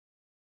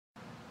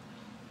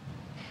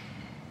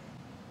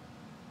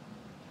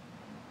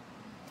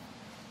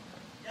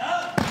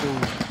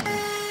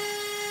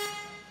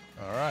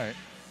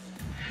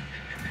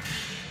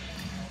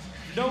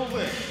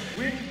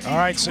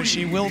right, so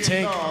she will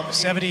take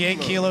 78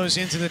 kilos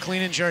into the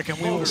clean and jerk, and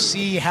we will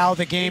see how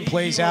the game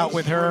plays out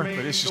with her.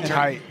 But this is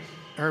tight.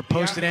 Her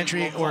posted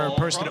entry or her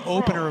posted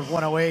opener of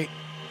 108.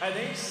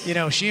 You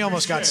know, she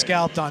almost got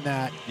scalped on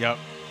that. Yep.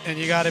 And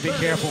you got to be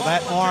careful.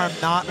 That arm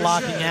not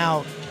locking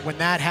out. When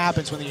that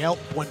happens,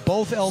 when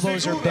both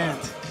elbows are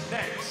bent,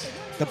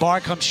 the bar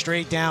comes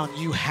straight down.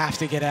 You have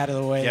to get out of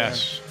the way.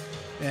 Yes.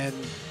 There. And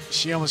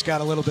she almost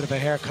got a little bit of a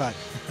haircut.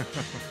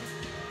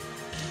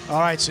 All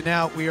right, so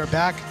now we are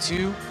back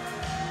to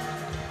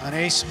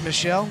Anaïs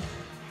Michel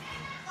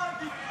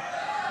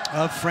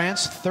of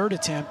France, third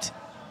attempt,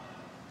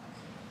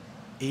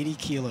 80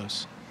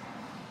 kilos.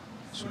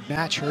 So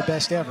match her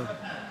best ever.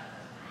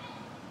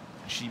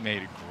 She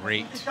made a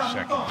great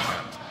second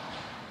attempt.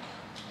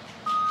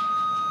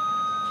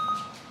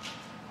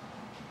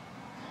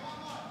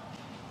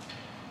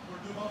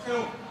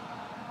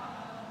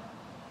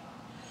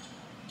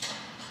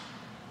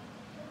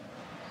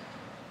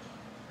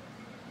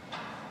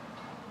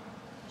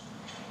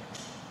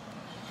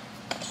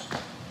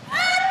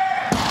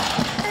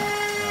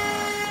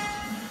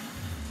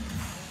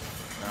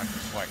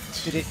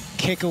 Did it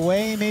kick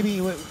away?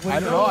 Maybe. I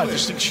don't know. I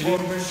just think she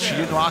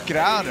didn't lock it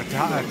out at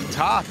the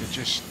top. It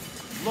just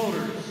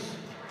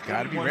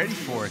got to be ready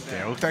for it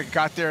there. It looked like it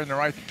got there in the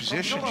right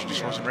position. She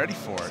just wasn't ready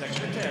for it.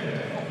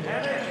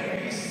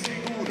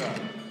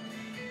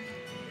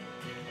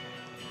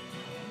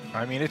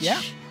 I mean,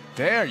 it's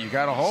there. You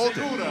got to hold it.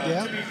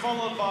 Yeah. To be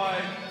followed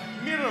by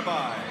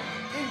MIRABAI,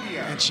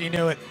 India. And she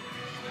knew it.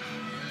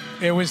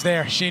 It was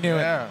there. She knew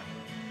it.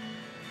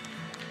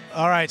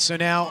 All right, so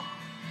now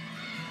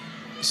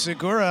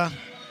Segura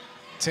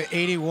to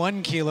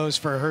 81 kilos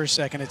for her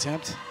second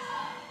attempt.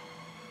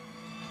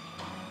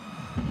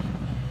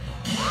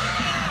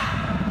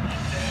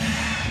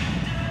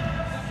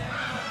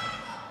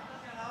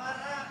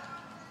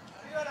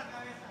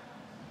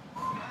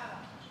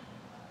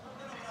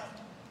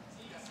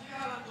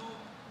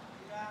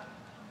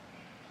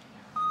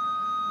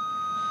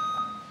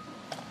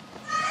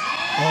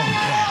 Oh,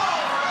 yeah.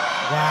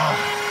 Wow.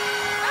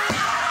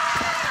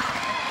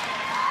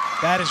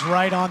 That is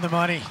right on the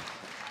money.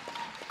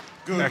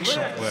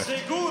 Excellent lift.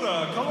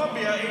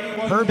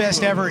 Her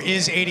best ever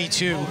is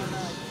 82.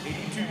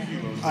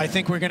 I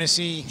think we're going to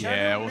see.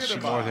 Yeah, we'll see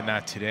more than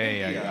that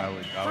today. I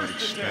would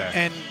expect.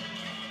 And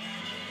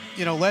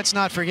you know, let's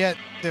not forget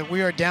that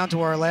we are down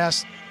to our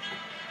last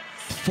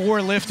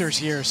 4 lifters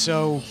here,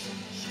 so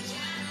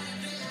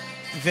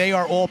they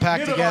are all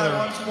packed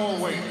together.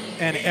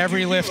 And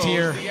every lift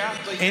here,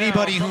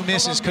 anybody who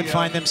misses could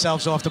find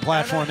themselves off the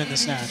platform in the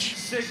snatch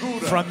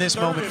from this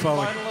moment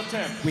forward.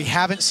 We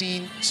haven't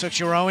seen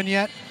Sukshirowan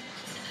yet.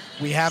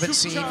 We haven't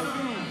seen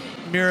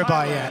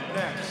MIRABAI yet.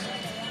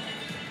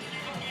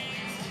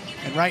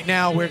 And right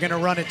now, we're going to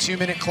run a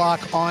 2-minute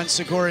clock on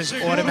Segura's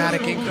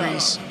automatic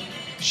increase.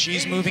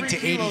 She's moving to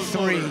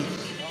 83.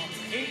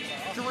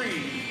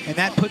 And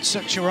that puts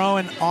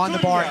Sukshirowan on the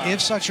bar.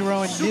 If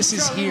Sukshirowan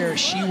misses here,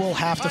 she will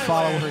have to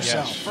follow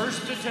herself. Yes.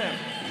 First attempt.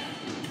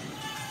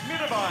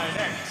 MIRABAI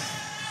next.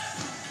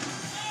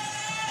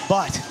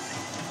 But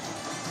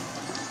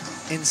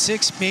in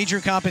 6 major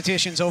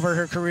competitions over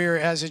her career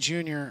as a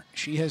junior,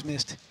 she has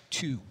missed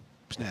 2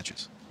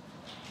 snatches.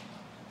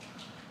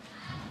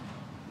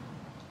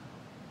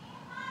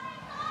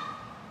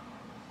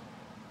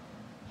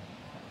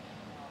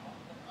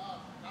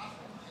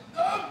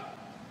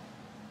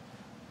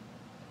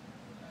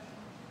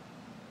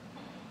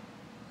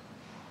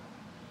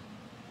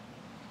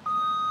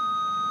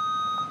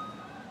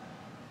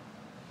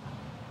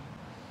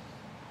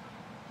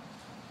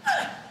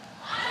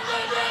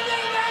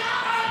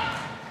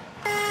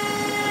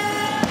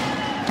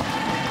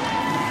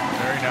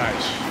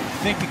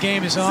 I think the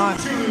game is on.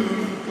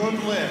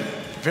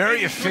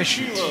 Very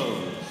efficient.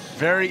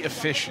 Very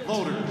efficient.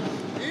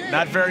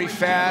 Not very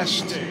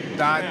fast.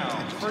 Not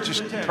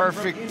just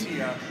perfect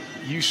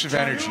use of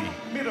energy.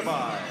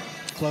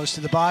 Close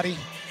to the body.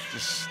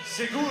 Just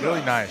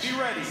really nice.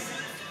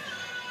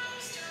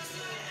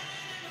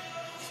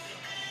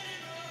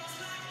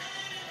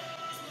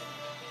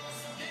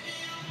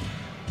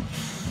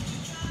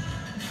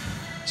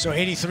 So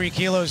 83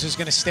 kilos is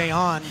going to stay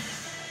on.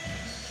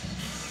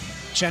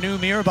 Chanu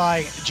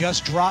MIRABAI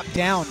just dropped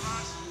down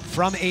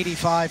from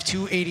 85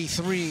 to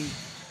 83.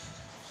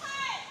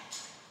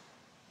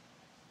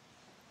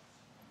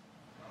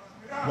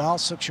 While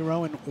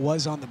Sukshirowan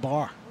was on the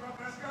bar.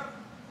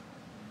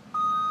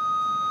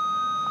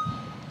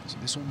 So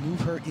this will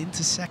move her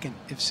into second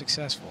if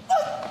successful.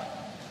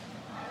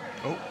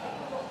 Oh.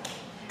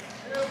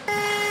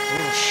 A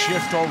little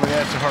shift over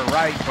there to her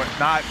right, but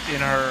not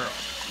in her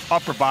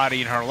upper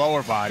body, in her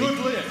lower body.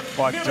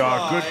 But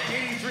good,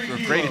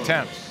 great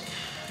attempt.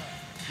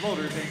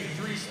 Floaters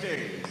 83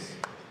 stays.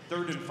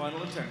 Third and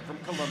final attempt from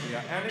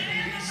Colombia,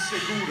 Anaïs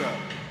Segura.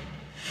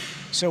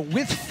 So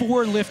with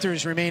 4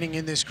 lifters remaining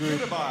in this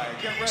group,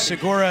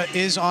 Segura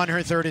is on her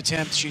 3rd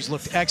attempt. She's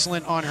looked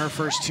excellent on her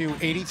first 2.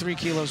 83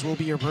 kilos will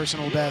be her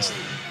personal best.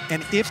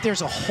 And if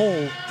there's a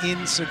hole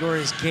in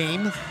Segura's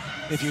game,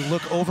 If you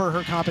look over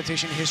her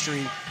competition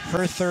history,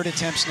 her third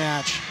attempt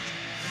snatch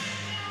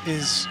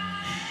is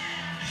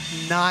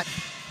not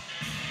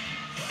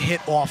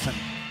hit often.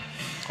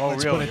 Oh,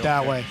 Let's really? put it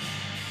that way.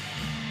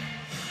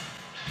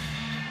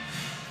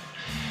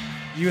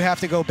 You have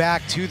to go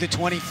back to the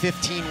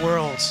 2015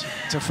 Worlds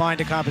to find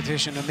a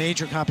competition, a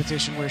major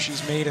competition where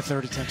she's made a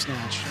third attempt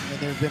snatch. And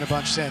there have been a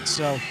bunch since.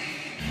 So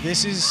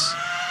this is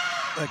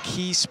a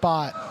key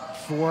spot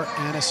for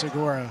Ana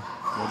Segura.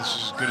 Well, this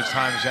is as good a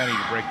time as any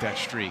to break that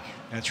streak.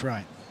 That's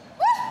right.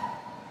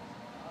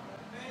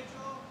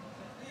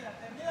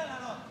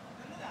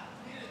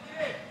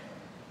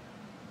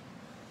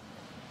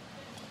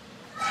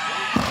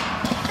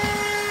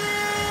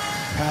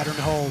 Pattern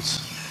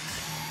holds.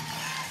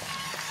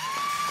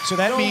 So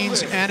that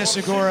means Ana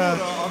Segura,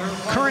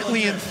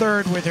 currently in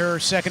third with her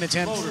second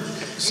attempt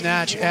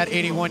snatch at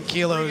 81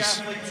 kilos,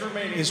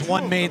 is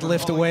one made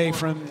lift away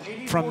from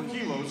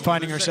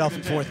finding herself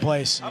in fourth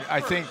place.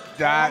 I think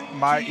that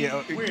might,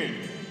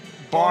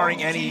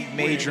 barring any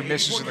major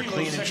misses in the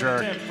clean and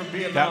jerk,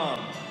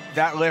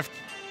 that lift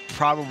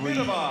probably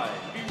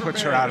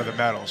puts her out of the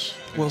medals.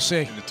 We'll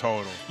see. In the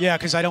total. Yeah,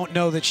 because I don't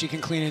know that she can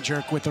clean and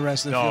jerk with the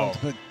rest of the field.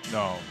 But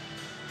no.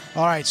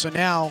 All right, so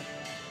now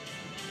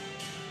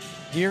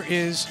here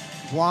is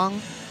Vuong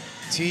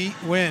Thi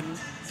Nguyen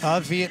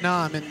of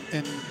Vietnam,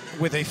 and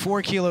with a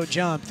 4-kilo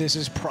jump, this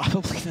is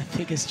probably the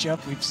biggest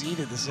jump we've seen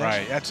in the session.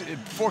 Right, that's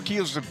 4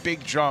 kilos is a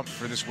big jump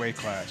for this weight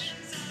class.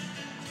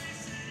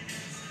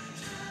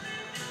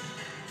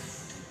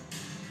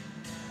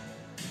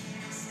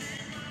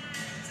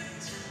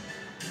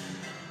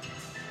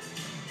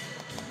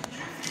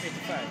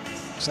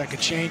 Looks like a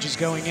change is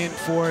going in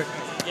for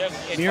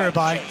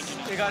MIRABAI.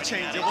 It got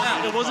changed.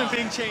 It wasn't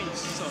being changed.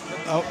 So.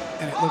 Oh,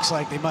 and it looks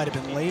like they might have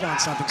been late on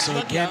something. So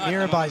again,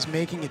 MIRABAI is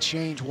making a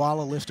change while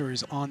a lifter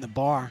is on the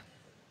bar.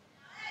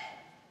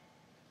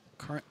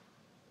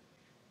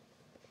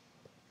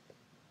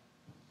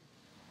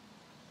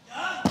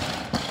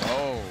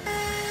 Oh.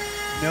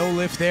 No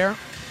lift there.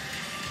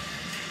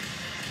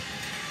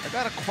 I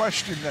got a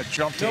question that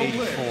jumped to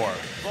 84.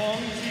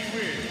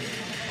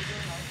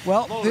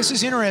 Well, this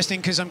is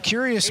interesting because I'm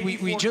curious.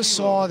 We just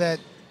saw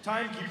that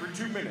Timekeeper,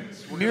 2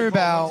 minutes.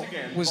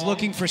 MIRABAI was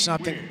looking for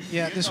something.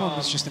 Yeah, this one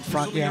was just in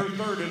front. Yeah.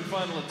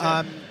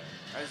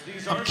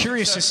 I'm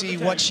curious to see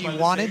what she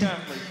wanted.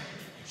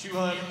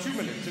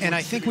 And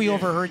I think we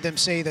overheard them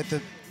say that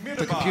the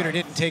computer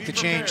didn't take the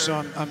change. So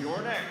I'm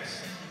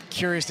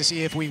curious to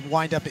see if we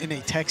wind up in a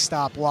tech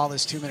stop while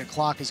this 2-minute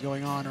clock is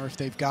going on, or if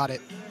they've got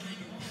it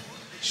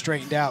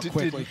straightened out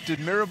quickly. Was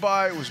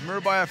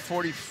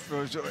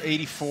MIRABAI at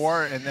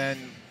 84 and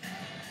then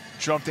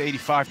jumped to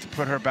 85 to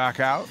put her back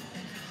out?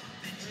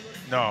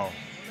 No.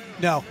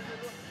 No.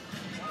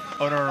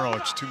 Oh, no,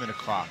 it's 2-minute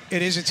clock.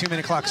 It is a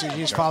 2-minute clock, so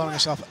she's following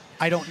herself.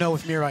 I don't know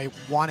if MIRABAI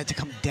wanted to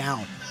come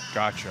down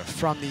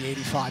from the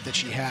 85 that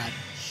she had.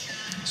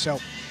 So,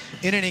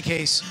 in any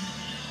case,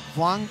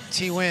 Vuong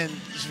Thi Nguyen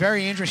is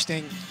very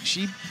interesting.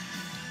 She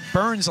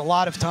burns a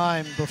lot of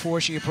time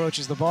before she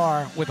approaches the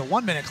bar with a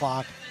 1-minute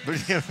clock.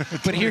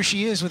 But here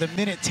she is with a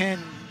minute 10,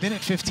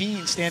 minute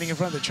 15 standing in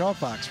front of the chalk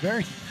box.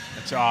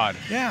 That's odd.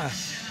 Yeah.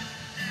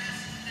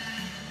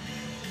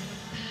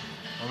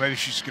 Well, maybe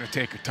she's going to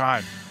take her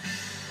time.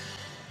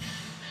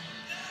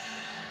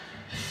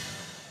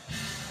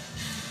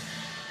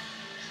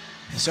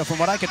 So from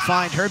what I could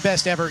find, her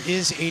best ever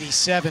is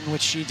 87,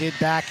 which she did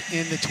back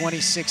in the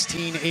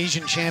 2016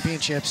 Asian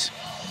Championships.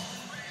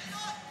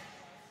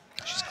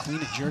 She's clean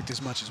and jerked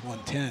as much as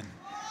 110.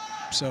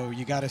 So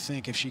you got to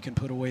think if she can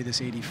put away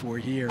this 84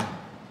 here.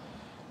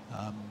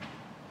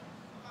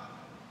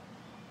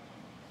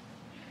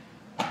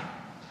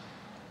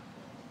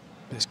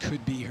 This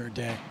could be her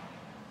day.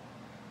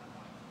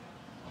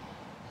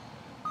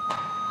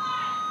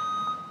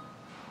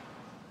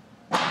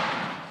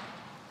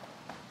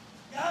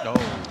 No.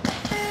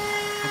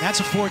 And that's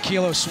a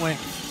 4-kilo swing.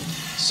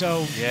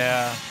 So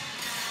yeah.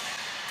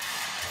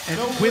 And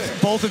with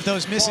both of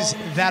those misses,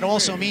 that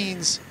also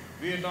means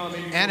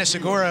Ana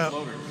Segura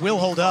will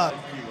hold up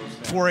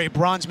for a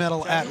bronze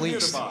medal at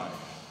least.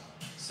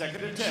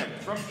 Second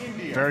attempt from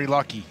India. Very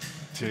lucky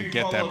to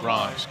get that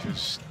bronze,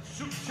 because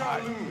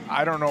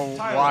I don't know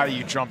why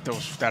you jumped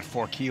that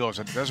 4 kilos.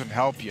 It doesn't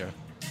help you.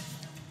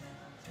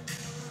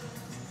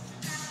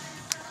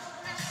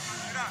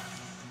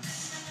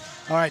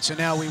 All right, so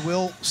now we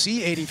will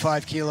see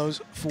 85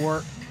 kilos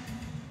for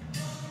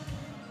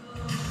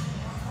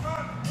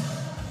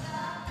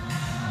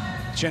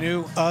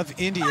Chanu of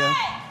India.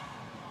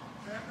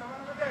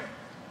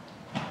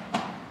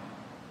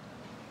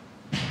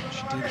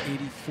 She did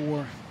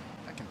 84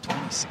 back in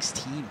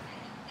 2016 at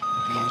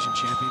the Asian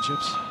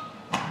Championships.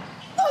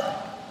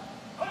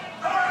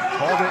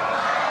 Hold it.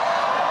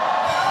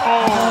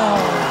 Oh!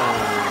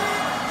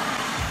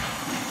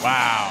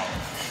 Wow.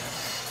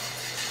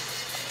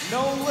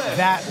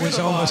 That was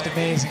almost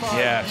amazing.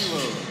 Yes.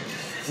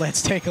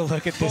 Let's take a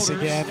look at this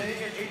again.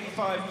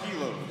 85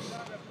 kilos.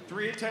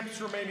 3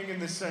 attempts remaining in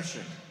this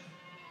session.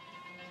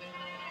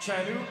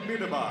 Chanu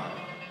MIRABAI,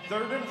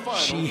 Third and final.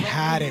 She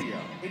had it.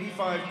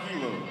 85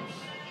 kilos.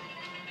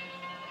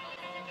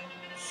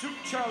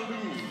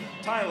 Chanu,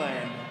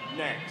 Thailand,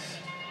 next.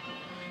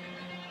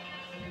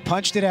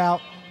 Punched it out.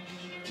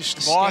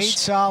 Just Stayed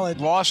solid.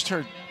 Lost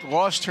her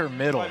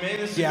middle.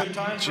 Yeah.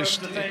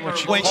 Just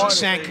when she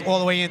sank all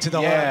the way into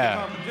the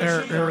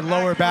her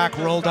lower back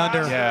rolled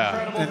under.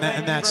 Yeah.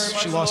 And that's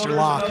she lost her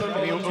lock.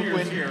 I mean,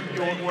 when we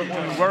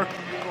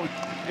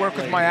work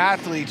with my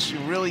athletes, you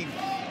really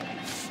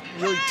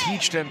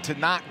teach them to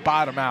not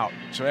bottom out.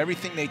 So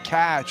everything they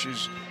catch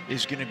is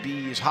going to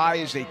be as high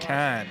as they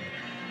can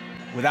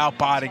without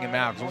bottoming them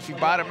out. Because if you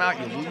bottom out,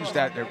 you lose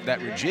that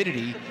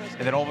rigidity,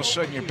 and then all of a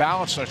sudden your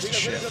balance starts to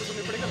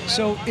shift.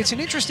 So it's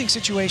an interesting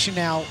situation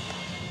now.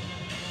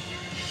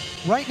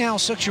 Right now,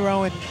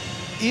 Sukchiroen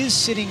is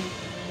sitting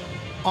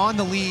on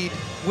the lead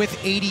with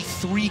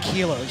 83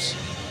 kilos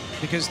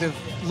because the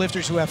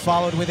lifters who have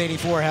followed with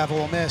 84 have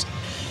all missed.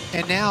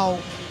 And now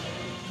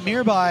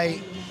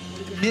MIRABAI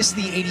missed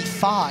the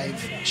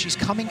 85. She's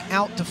coming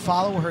out to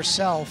follow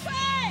herself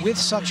with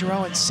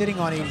Sukchiroen sitting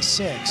on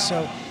 86.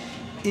 So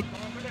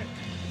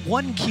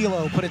 1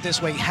 kilo, put it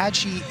this way, had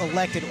she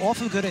elected,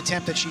 off a good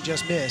attempt that she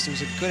just missed, it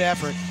was a good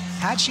effort,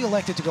 had she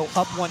elected to go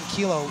up 1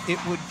 kilo,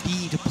 it would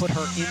be to put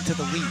her into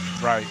the lead.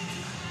 Right.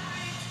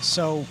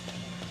 So,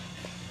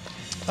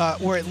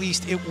 or at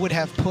least it would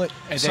have put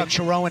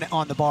Sukchiroen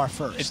on the bar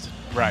first.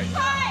 Right.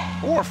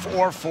 Or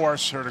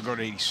force her to go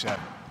to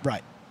 87.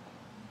 Right.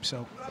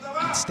 So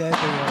instead, they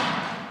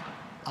are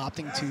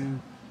opting to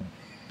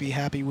be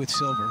happy with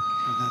silver,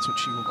 and that's what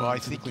she will go. Well, I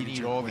think you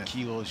need all the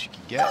kilos you can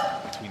get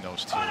between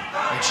those two.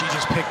 And she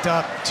just picked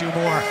up 2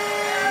 more.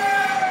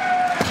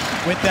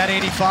 With that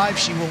 85,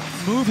 she will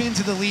move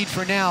into the lead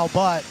for now,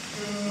 but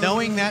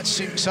knowing that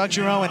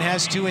Sukchiroen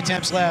has 2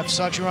 attempts left,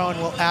 Sukchiroen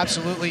will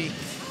absolutely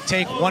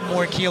take 1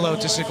 more kilo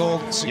to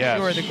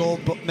secure the gold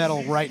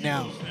medal right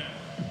now.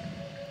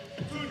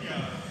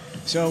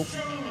 So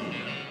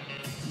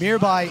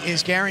MIRABAI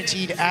is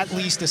guaranteed at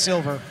least a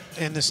silver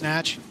in the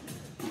snatch.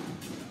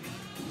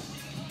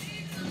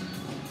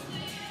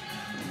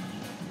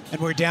 And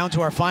we're down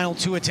to our final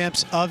 2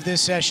 attempts of this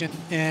session.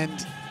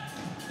 And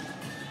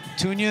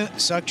Tunya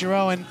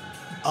Sukchiroen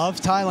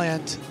of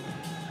Thailand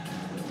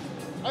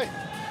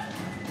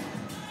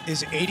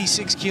is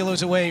 86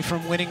 kilos away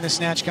from winning the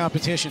snatch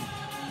competition.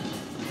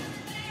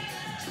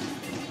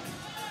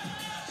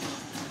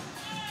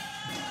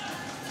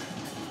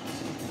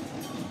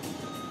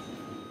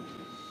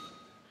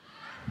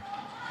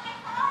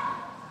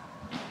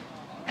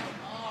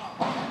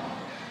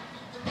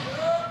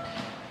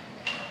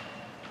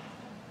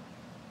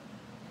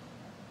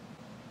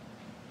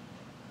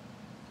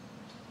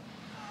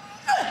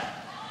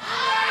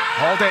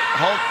 Hold it,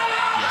 hold.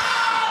 Yes.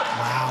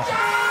 Wow.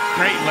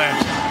 Great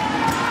lift.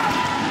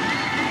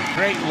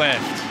 Great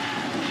lift.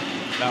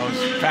 That was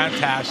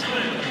fantastic.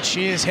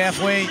 She is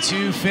halfway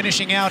to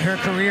finishing out her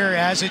career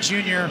as a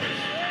junior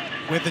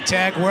with the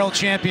tag world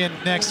champion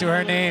next to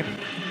her name.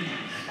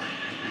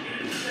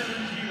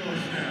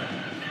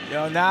 You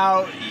know,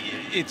 now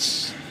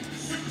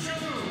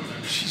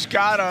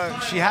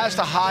she has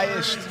the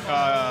highest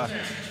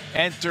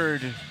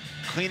entered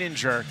clean and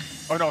jerk.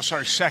 Oh no,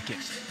 sorry, second.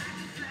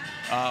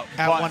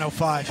 At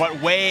 105.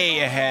 But way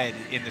ahead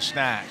in the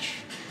snatch.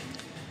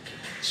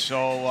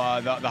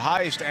 So the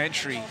highest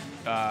entry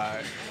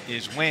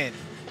is win,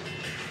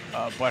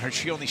 but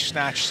she only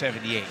snatched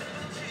 78.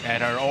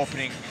 And her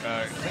opening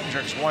clean and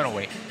jerk is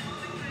 108.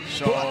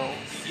 So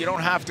you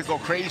don't have to go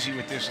crazy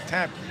with this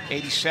attempt.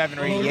 87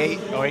 or 88,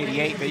 or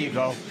 88, there you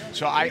go.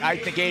 So I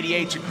think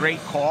 88's a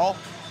great call.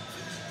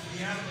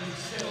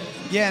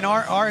 Yeah, and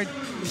our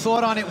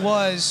thought on it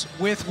was,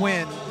 with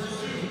Win,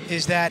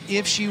 is that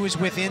if she was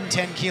within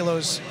 10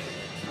 kilos,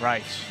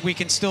 right, we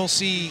can still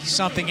see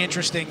something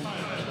interesting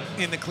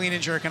in the clean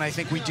and jerk, and I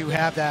think we do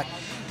have that.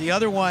 The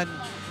other one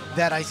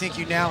that I think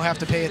you now have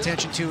to pay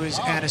attention to is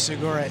Ana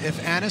Segura. If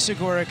Ana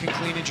Segura can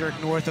clean and jerk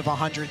north of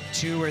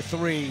 102 or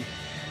 3,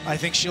 I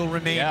think she'll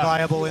remain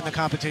viable in the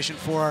competition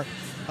for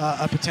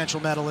a potential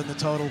medal in the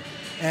total.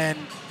 And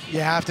you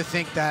have to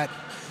think that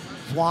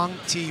Wang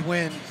Ti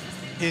Win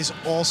is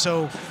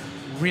also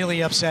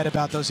really upset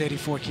about those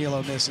 84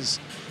 kilo misses,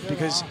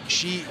 because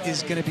she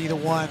is going to be the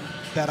one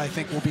that I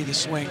think will be the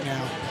swing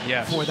now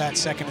for that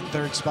second and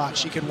third spot.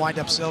 She could wind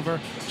up silver.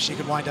 She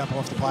could wind up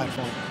off the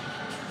platform.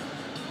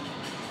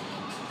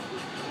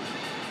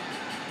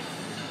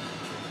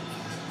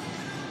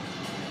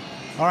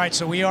 All right,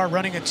 so we are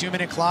running a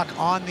 2-minute clock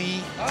on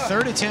the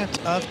third attempt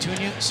of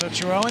Tunya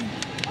Sukchiroen.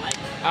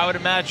 I would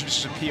imagine this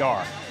is a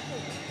PR.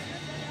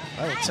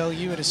 I will tell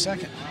you in a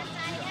second.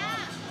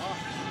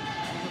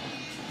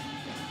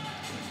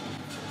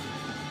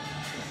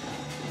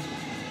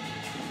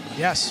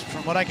 Yes,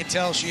 from what I can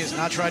tell, she has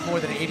not tried more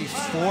than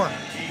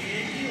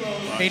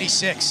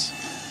 86,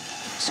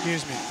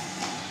 excuse me.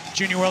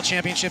 Junior World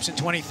Championships in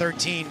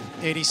 2013,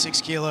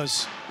 86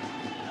 kilos.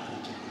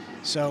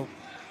 So.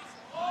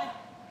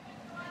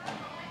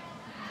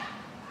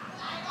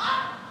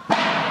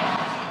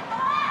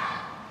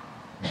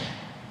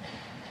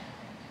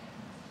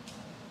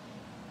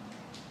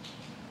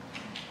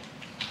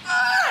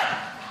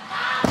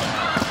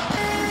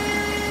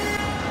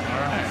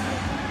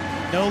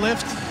 No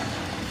lift,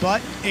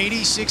 but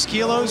 86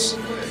 kilos.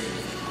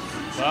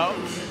 Well,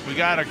 we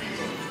got a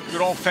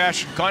good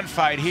old-fashioned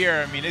gunfight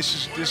here. I mean,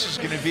 this is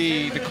going to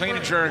be, the clean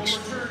and jerks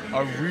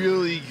are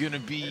really going to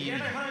be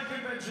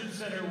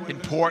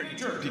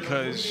important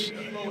because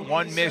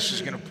one miss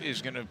is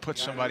going to put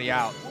somebody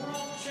out.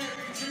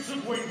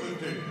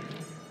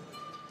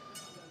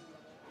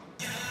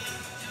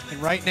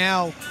 And right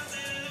now,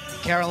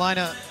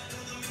 Carolina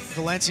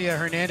Valencia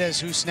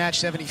Hernandez, who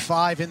snatched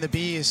 75 in the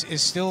B, is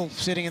still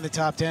sitting in the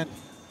top 10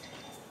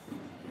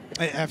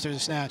 after the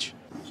snatch.